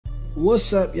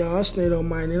What's up, y'all? It's Nato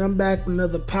Mine, and I'm back with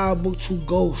another Power Book 2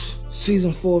 Ghost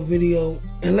Season 4 video.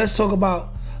 And let's talk about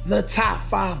the top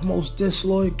 5 most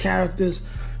disloyal characters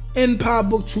in Power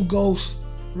Book 2 Ghost,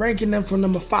 ranking them from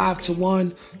number 5 to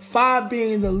 1. 5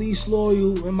 being the least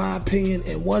loyal, in my opinion,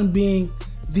 and 1 being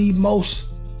the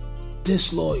most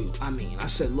disloyal. I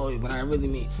said loyal, but I really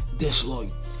mean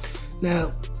disloyal.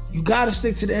 Now, you gotta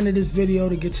stick to the end of this video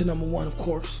to get to number 1, of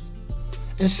course.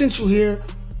 And since you're here,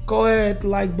 go ahead, hit the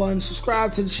like button,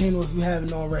 subscribe to the channel if you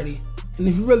haven't already. And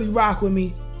if you really rock with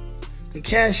me, the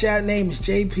Cash App name is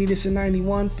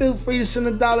JPeterson91. Feel free to send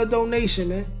a $1 donation,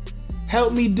 man.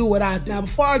 Help me do what I do. Now,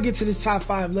 before I get to this top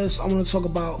 5 list, I want to talk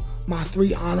about my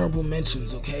 3 honorable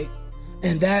mentions, okay?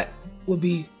 And that would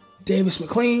be Davis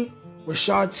McLean,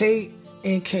 Rashad Tate,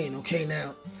 and Kane, okay?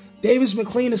 Now, Davis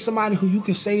McLean is somebody who you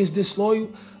can say is disloyal,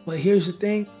 but here's the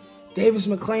thing. Davis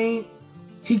McLean,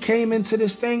 he came into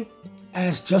this thing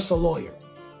as just a lawyer.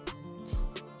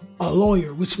 A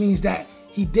lawyer, which means that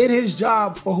he did his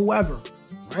job for whoever,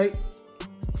 right?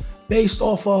 Based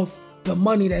off of the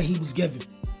money that he was given.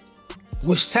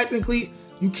 Which technically,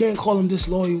 you can't call him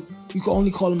disloyal. You can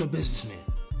only call him a businessman.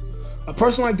 A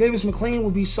person like Davis McLean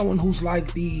would be someone who's like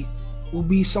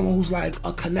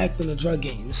a connect in the drug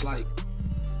game. It's like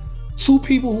 2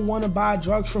 people who want to buy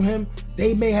drugs from him,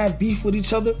 they may have beef with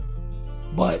each other,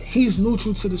 but he's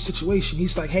neutral to the situation.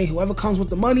 He's like, hey, whoever comes with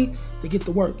the money, they get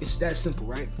the work. It's that simple,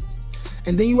 right?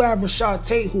 And then you have Rashad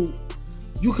Tate, who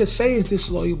you could say is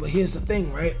disloyal, but here's the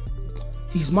thing, right?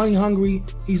 He's money hungry.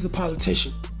 He's the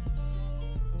politician.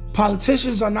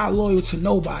 Politicians are not loyal to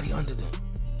nobody under them.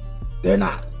 They're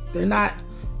not,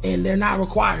 and they're not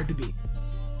required to be.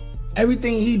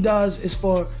 Everything he does is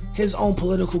for his own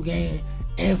political gain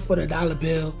and for the dollar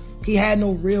bill. He had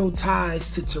no real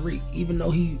ties to Tariq, even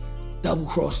though he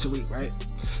double-crossed Tariq, right?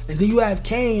 And then you have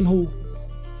Kane, who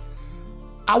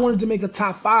I wanted to make a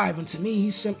top 5, and to me,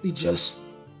 he's simply just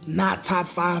not top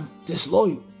 5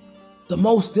 disloyal. The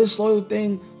most disloyal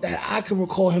thing that I can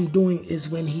recall him doing is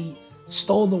when he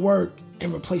stole the work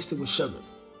and replaced it with sugar.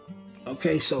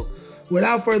 Okay, so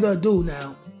without further ado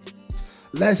now,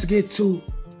 let's get to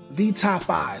the top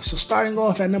 5. So starting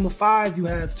off at number 5, you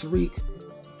have Tariq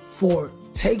for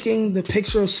taking the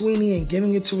picture of Sweeney and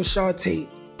giving it to Rashad Tate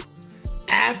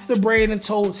after Braden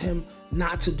told him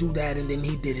not to do that, and then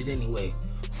he did it anyway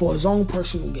for his own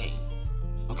personal gain.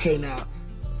 Okay, now,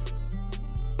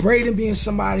 Braden being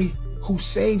somebody who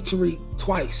saved Tariq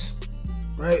twice,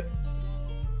 right?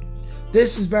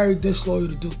 This is very disloyal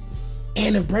to do.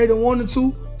 And if Braden wanted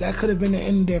to, that could have been the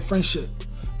end of their friendship.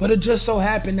 But it just so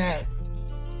happened that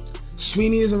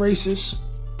Sweeney is a racist,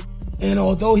 and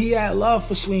although he had love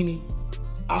for Sweeney,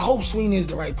 I hope Sweeney is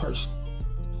the right person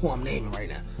who I'm naming right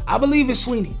now. I believe it's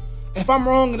Sweeney. If I'm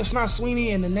wrong and it's not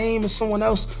Sweeney and the name is someone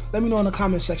else, let me know in the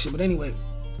comment section. But anyway,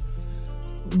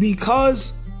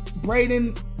 because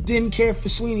Braden didn't care for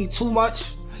Sweeney too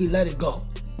much, he let it go.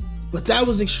 But that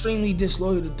was extremely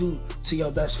disloyal to do to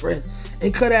your best friend.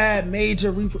 It could have had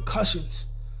major repercussions.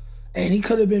 And he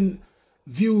could have been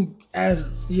viewed as,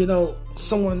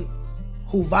 someone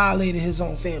who violated his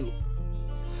own family.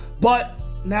 But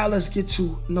now let's get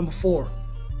to number 4.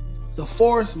 The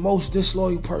 4th most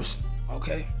disloyal person,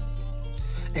 okay?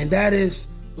 And that is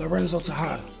Lorenzo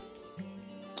Tejada.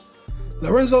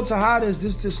 Lorenzo Tejada is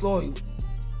this disloyal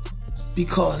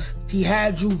because he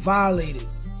had you violated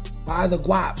by the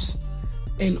Guaps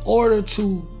in order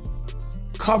to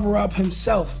cover up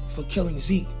himself for killing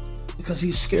Zeke because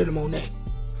he's scared of Monet.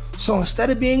 So instead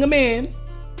of being a man,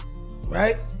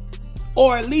 right,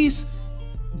 or at least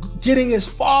getting as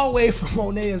far away from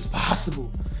Monet as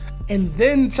possible, and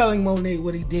then telling Monet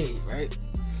what he did, right?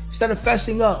 Instead of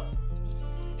fessing up,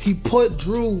 he put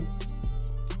Drew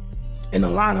in a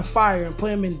line of fire and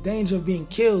put him in danger of being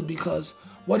killed, because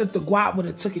what if the Guap would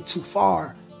have took it too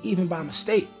far, even by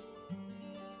mistake?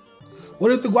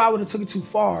 What if the Guap would have took it too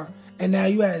far and now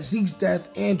you had Zeke's death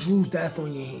and Drew's death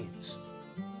on your hands?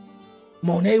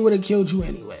 Monet would have killed you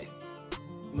anyway.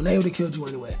 Monet would have killed you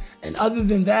anyway. And other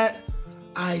than that,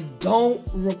 I don't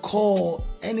recall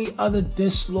any other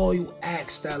disloyal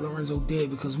acts that Lorenzo did,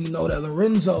 because we know that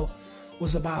Lorenzo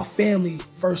was about family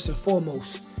first and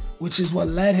foremost, which is what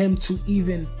led him to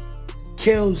even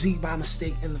kill Zeke by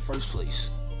mistake in the first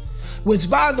place. Which,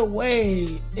 by the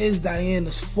way, is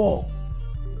Diana's fault.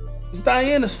 It's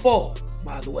Diana's fault,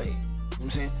 by the way. You know what I'm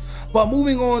saying? But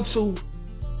moving on to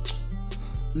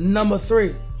number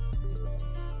 3.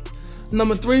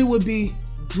 Number 3 would be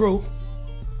Drew.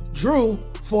 Drew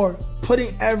for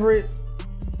putting Everett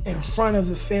in front of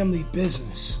the family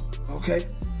business, okay?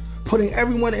 Putting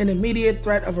everyone in immediate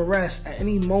threat of arrest at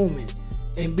any moment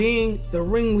and being the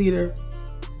ringleader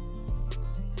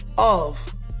of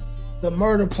the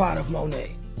murder plot of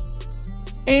Monet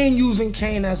and using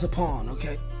Kane as a pawn,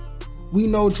 okay? We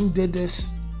know Drew did this.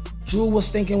 Drew was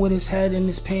thinking with his head in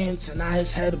his pants and not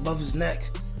his head above his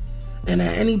neck. And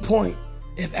at any point,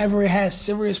 if ever it had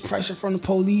serious pressure from the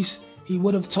police, he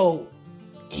would have told.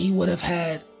 He would have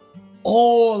had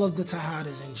all of the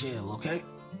Tejadas in jail, okay?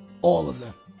 All of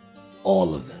them.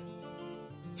 All of them.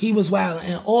 He was wild.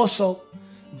 And also,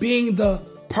 being the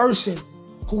person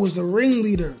who was the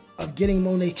ringleader of getting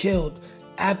Monet killed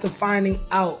after finding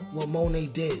out what Monet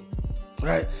did,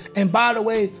 right? And by the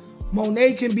way,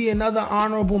 Monet can be another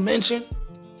honorable mention,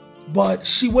 but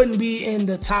she wouldn't be in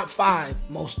the top 5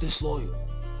 most disloyal,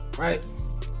 right?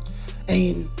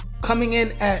 And coming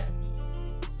in at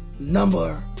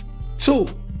number 2,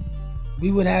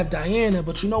 we would have Diana,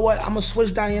 but you know what? I'm going to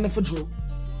switch Diana for Drew.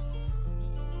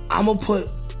 I'm going to put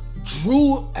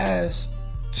Drew as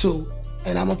 2,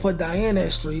 and I'm going to put Diana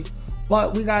as 3,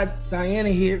 but we got Diana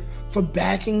here for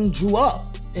backing Drew up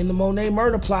in the Monet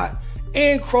murder plot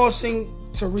and crossing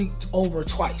Tariq over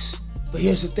twice. But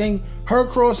here's the thing, her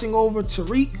crossing over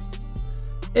Tariq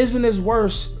isn't as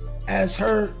worse as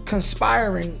her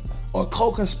conspiring or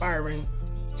co-conspiring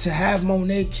to have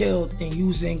Monet killed and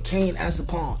using Kane as a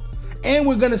pawn. And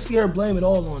we're going to see her blame it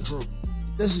all on Drew.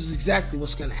 This is exactly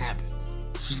what's going to happen.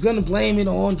 She's going to blame it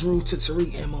on Drew to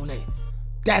Tariq and Monet.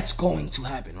 That's going to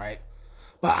happen, right?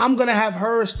 But I'm going to have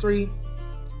her as 3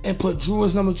 and put Drew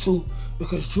as number 2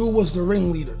 because Drew was the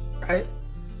ringleader, right?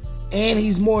 And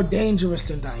he's more dangerous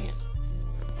than Diana.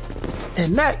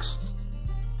 And next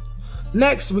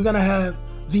we're going to have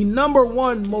the number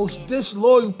 1 most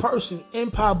disloyal person in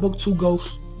Power Book 2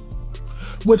 Ghosts,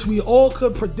 which we all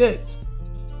could predict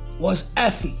was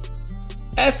Effie.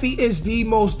 Effie is the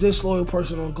most disloyal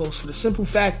person on Ghosts for the simple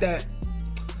fact that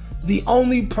the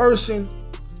only person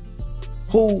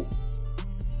who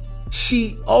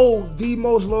she owed the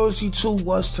most loyalty to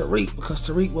was Tariq, because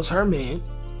Tariq was her man.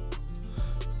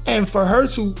 And for her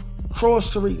to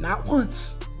cross Tariq not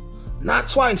once, not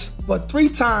twice, but 3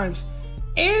 times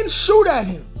and shoot at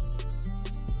him,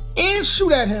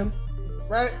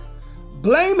 right?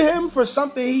 Blame him for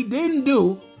something he didn't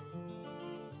do,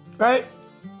 right?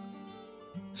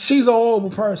 She's a horrible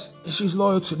person and she's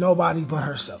loyal to nobody but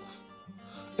herself.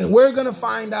 And we're going to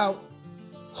find out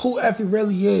who Effie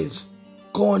really is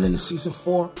going into season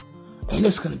 4, and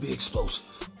it's going to be explosive.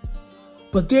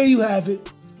 But there you have it,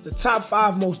 the top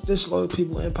 5 most disloyal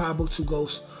people in Power Book 2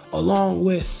 Ghosts, along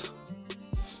with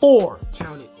 4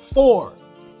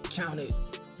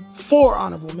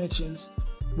 honorable mentions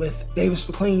with Davis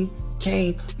McLean,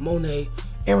 Kane, Monet,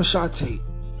 and Rashad Tate.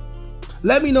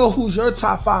 Let me know who's your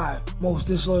top 5 most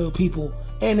disloyal people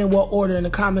and in what order in the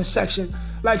comment section.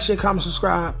 Like, share, comment,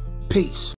 subscribe. Peace.